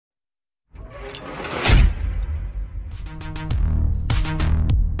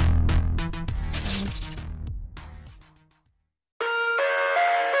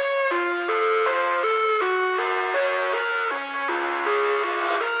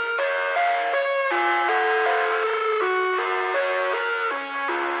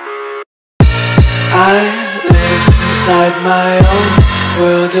inside my own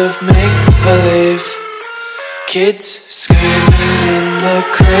world of make-believe. Kids screaming in their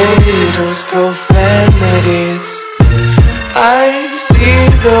cradles, profanities. I see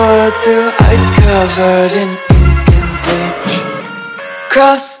the world through eyes covered in ink and bleach.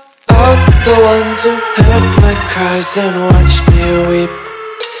 Cross out the ones who heard my cries and watched me weep.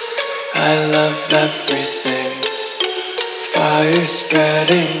 I love everything. Fire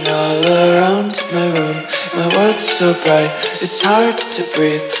spreading all around my room. My world's so bright, it's hard to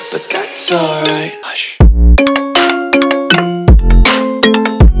breathe, but that's alright. Hush.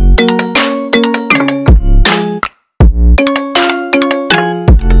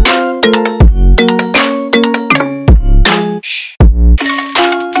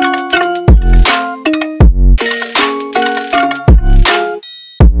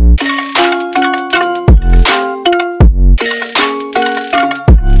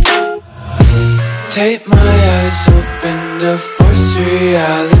 Take my eyes open to force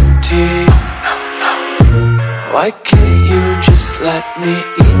reality. Why can't you just let me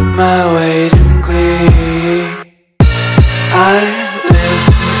eat my weight in glee? I live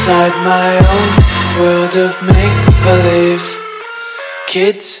inside my own world of make-believe.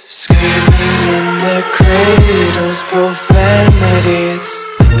 Kids screaming in their cradles, profanities.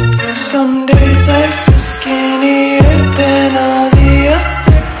 Some days I feel skinnier than all the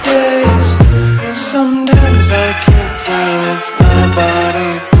other days. Sometimes I can't tell if my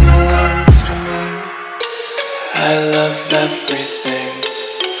body belongs to me. I love everything.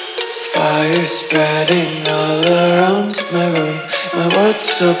 Fire spreading all around my room. My world's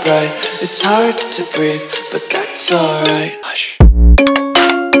so bright, it's hard to breathe, but that's alright. Hush.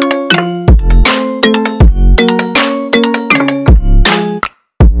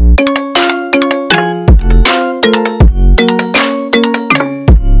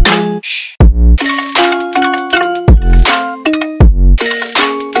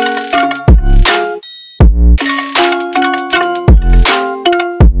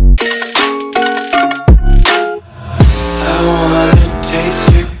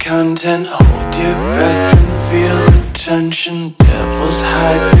 Content, hold your breath and feel the tension. Devils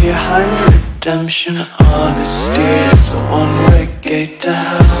hide behind redemption. Honesty is a one-way gate to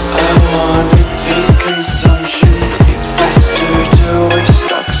hell. I wanna taste consumption. Breathe faster to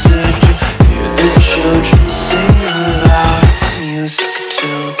waste oxygen. Hear the children sing aloud. It's music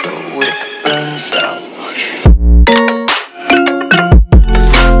till the wick burns out.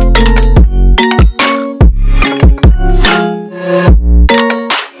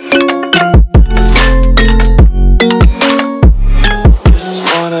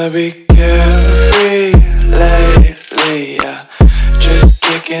 Be carefree lately, yeah. Just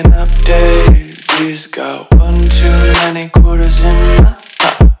kicking up daisies. Got one too many quarters in my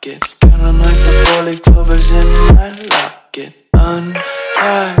pockets. Counting like the 4-leaf clovers in my locket.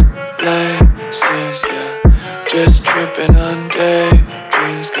 Untied laces, yeah. Just tripping on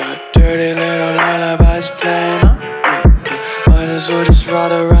daydreams. Got dirty little lullabies playing on repeat. Might as well just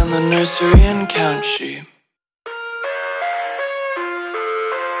ride around the nursery and count sheep.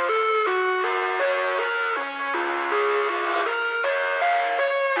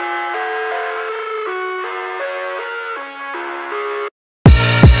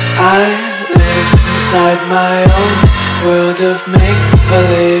 I live inside my own world of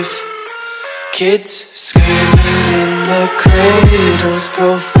make-believe. Kids screaming in their cradles,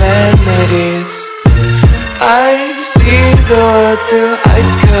 profanities. I see the world through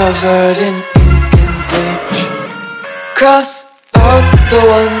eyes covered in ink and bleach. Cross out the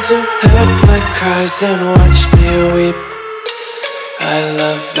ones who heard my cries and watched me weep. I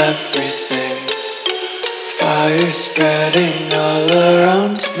love everything. Fire spreading all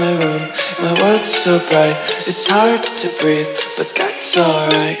around my room. My world's so bright, it's hard to breathe, but that's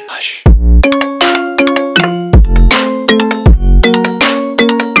alright. Hush.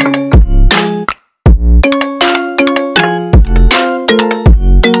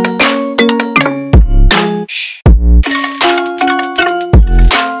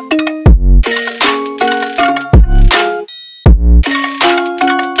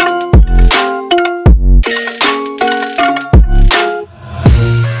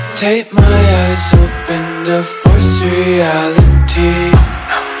 Take my eyes open to force reality.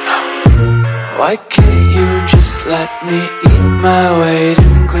 Why can't you just let me eat my weight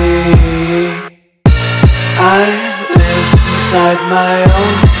in glee? I live inside my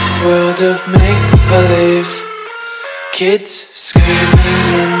own world of make-believe. Kids screaming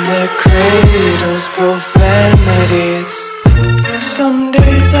in their cradles, profanities. Some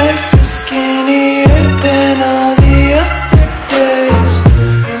days I feel skinnier than all the other days.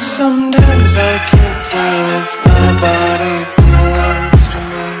 Sometimes I can't tell if my body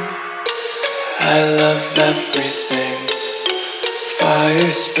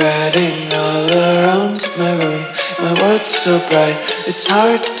Fire spreading all around my room. My world's so bright, it's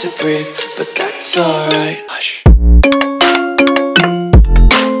hard to breathe, but that's alright. Hush.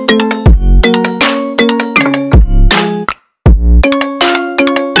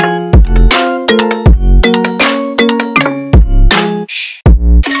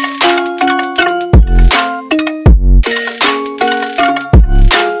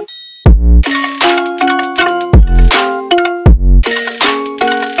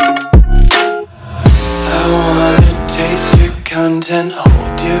 Content,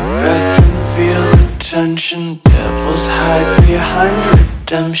 hold your breath and feel the tension. Devils hide behind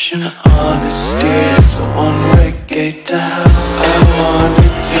redemption. Honesty is a one-way gate to hell. I wanna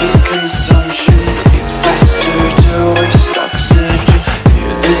taste consumption, eat faster to waste oxygen.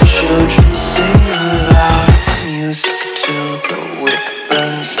 Hear the children sing aloud. It's music till the wick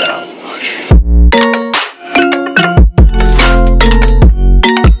burns out.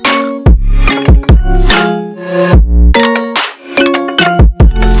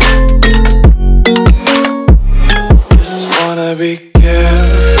 Be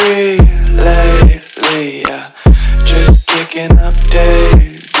carefree lately, yeah. Just kicking up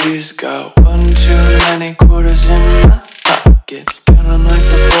daisies. Got one too many quarters in my pockets. Counting like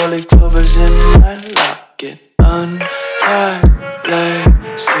the four-leaf clovers in my locket. Untied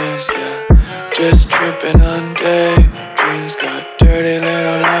laces, yeah. Just tripping on daydreams. Got dirty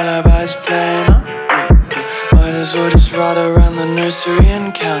little lullabies playing on repeat. Might as well just ride around the nursery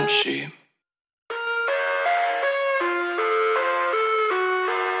and count sheep.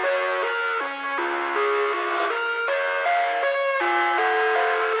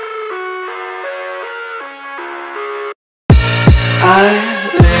 I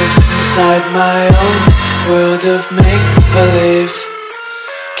live inside my own world of make-believe.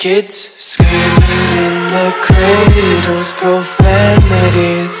 Kids screaming in their cradles,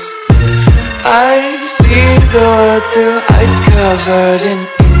 profanities. I see the world through eyes covered in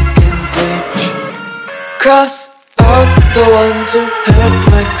ink and bleach. Cross out the ones who heard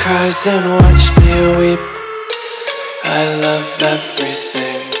my cries and watched me weep. I love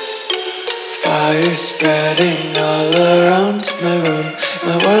everything. Fire spreading all around my room.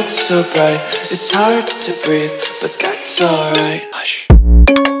 My world's so bright, it's hard to breathe, but that's alright. Hush.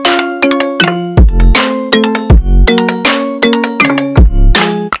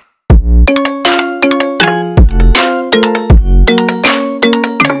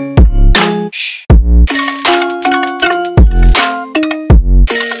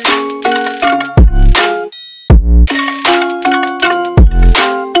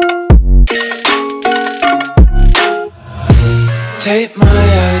 Take my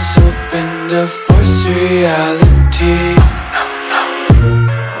eyes open to force reality.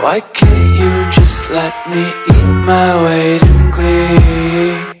 Why can't you just let me eat my weight in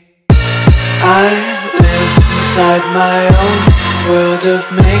glee? I live inside my own world of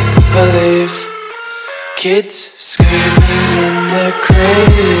make-believe. Kids screaming in their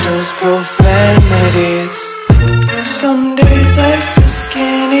cradles, profanities. Some days I feel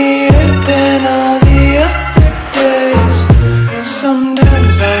skinnier than all the other days.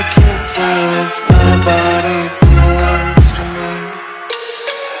 Sometimes I can't tell if my body belongs to me.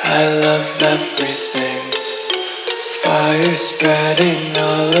 I love everything. Fire spreading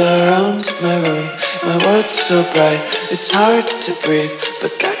all around my room. My world's so bright, it's hard to breathe,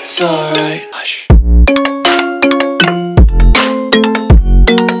 but that's alright. Hush.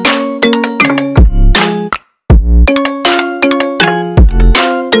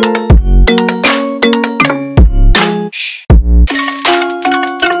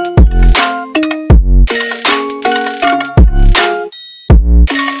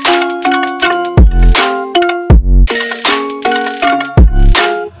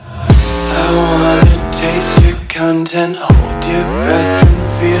 Content, hold your breath and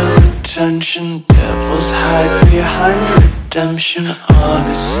feel the tension. Devils hide behind redemption.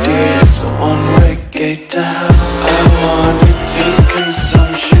 Honesty is a one-way gate to hell. I wanna taste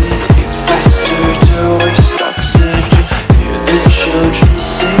consumption, eat faster to waste oxygen. Hear the children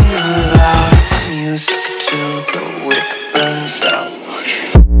sing aloud. It's music till the wick burns out.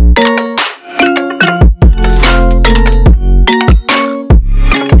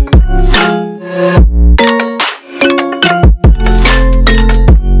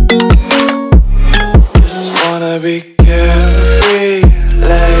 Be carefree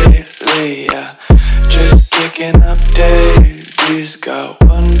lately, yeah. Just kicking up daisies. Got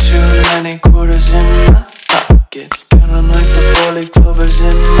one too many quarters in my pockets. Counting like the four-leaf clovers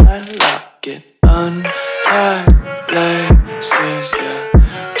in my locket. Untied laces,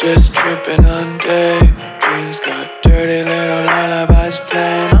 yeah. Just tripping on daydreams. Got dirty little lullabies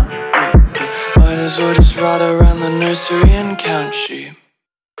trot around the nursery and count sheep.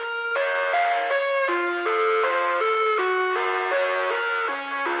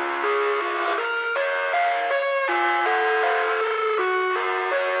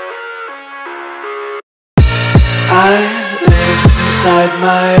 I live inside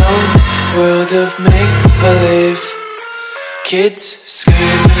my own world of make-believe. Kids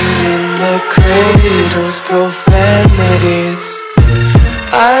screaming in the cradles, profanities.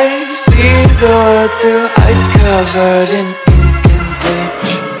 I see the world through eyes covered in ink and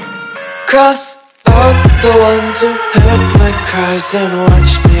bleach. Cross out the ones who heard my cries and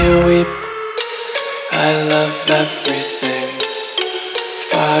watched me weep. I love everything.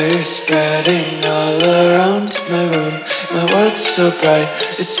 Fire spreading all around my room. My world's so bright,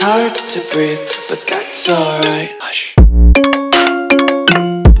 it's hard to breathe, but that's alright. Hush.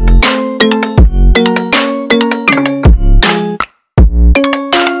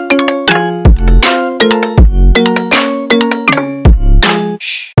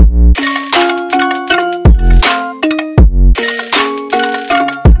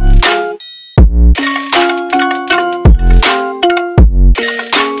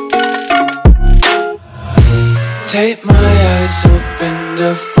 Tape my eyes open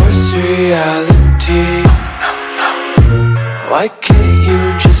to force reality. Why can't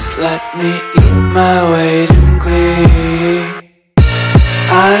you just let me eat my weight in glee?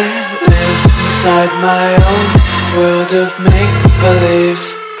 I live inside my own world of make-believe.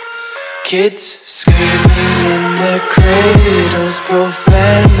 Kids screaming in their cradles,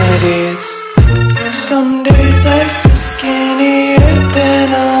 profanities. Some days I feel skinnier than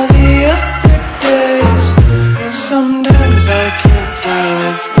all the other days. Sometimes I can't tell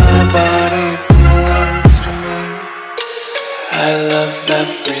if my body belongs to me. I love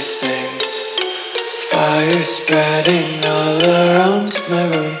everything. Fire spreading all around my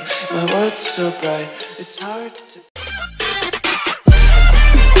room. My world's so bright, it's hard to